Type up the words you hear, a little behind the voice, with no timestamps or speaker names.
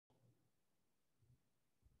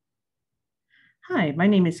Hi, my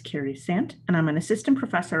name is Sant, and I'm an assistant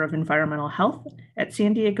professor of environmental health at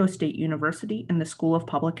San Diego State University in the School of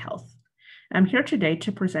Public Health. I'm here today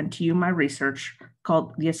to present to you my research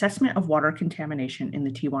called The Assessment of Water Contamination in the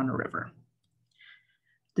Tijuana River.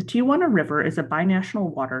 The Tijuana River is a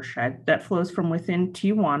binational watershed that flows from within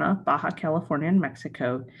Tijuana, Baja California, and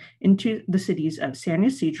Mexico into the cities of San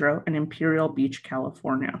Ysidro and Imperial Beach,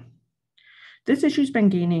 California. This issue has been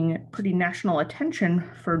gaining pretty national attention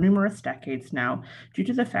for numerous decades now due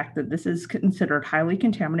to the fact that this is considered highly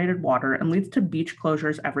contaminated water and leads to beach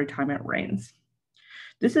closures every time it rains.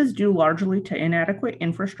 This is due largely to inadequate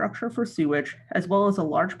infrastructure for sewage, as well as a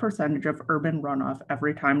large percentage of urban runoff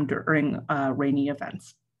every time during rainy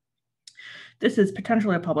events. This is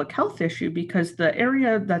potentially a public health issue because the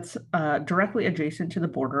area that's directly adjacent to the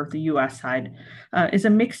border, the U.S. side, is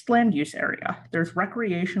a mixed land use area. There's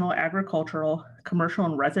recreational, agricultural, commercial,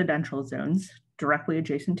 and residential zones directly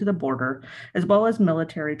adjacent to the border, as well as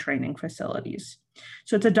military training facilities.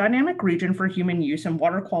 So it's a dynamic region for human use, and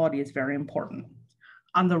water quality is very important.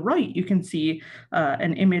 On the right, you can see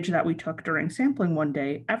an image that we took during sampling one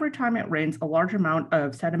day. Every time it rains, a large amount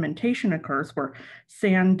of sedimentation occurs where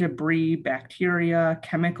sand, debris, bacteria,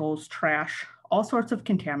 chemicals, trash, all sorts of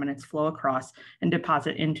contaminants flow across and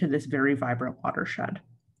deposit into this very vibrant watershed.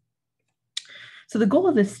 So the goal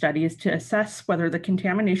of this study is to assess whether the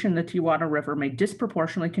contamination in the Tijuana River may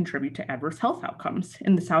disproportionately contribute to adverse health outcomes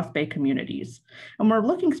in the South Bay communities. And we're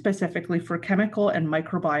looking specifically for chemical and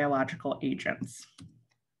microbiological agents.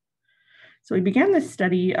 So we began this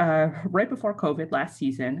study right before COVID last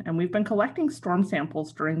season, and we've been collecting storm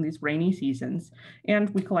samples during these rainy seasons, and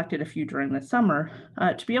we collected a few during the summer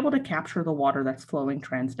to be able to capture the water that's flowing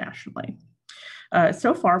transnationally.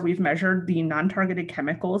 So far, we've measured the non-targeted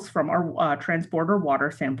chemicals from our transborder water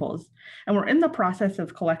samples, and we're in the process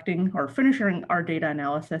of collecting or finishing our data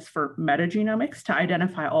analysis for metagenomics to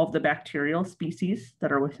identify all of the bacterial species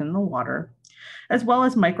that are within the water, as well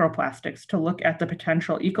as microplastics to look at the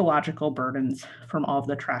potential ecological burdens from all of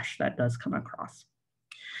the trash that does come across.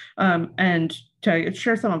 And to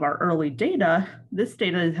share some of our early data, this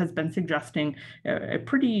data has been suggesting a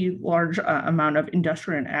pretty large amount of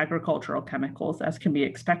industrial and agricultural chemicals, as can be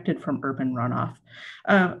expected from urban runoff.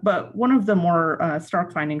 But one of the more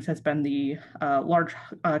stark findings has been the large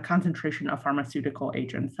concentration of pharmaceutical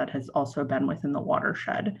agents that has also been within the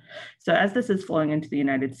watershed. So as this is flowing into the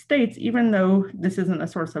United States, even though this isn't a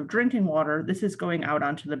source of drinking water, this is going out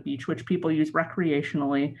onto the beach, which people use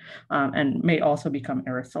recreationally and may also become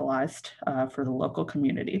aerosolized for the local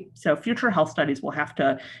community. So future health studies will have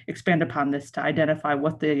to expand upon this to identify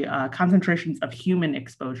what the concentrations of human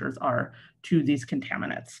exposures are to these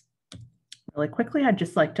contaminants. Really quickly, I'd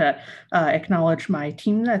just like to acknowledge my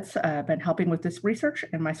team that's been helping with this research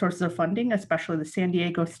and my sources of funding, especially the San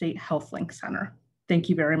Diego State HealthLINK Center. Thank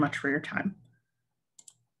you very much for your time.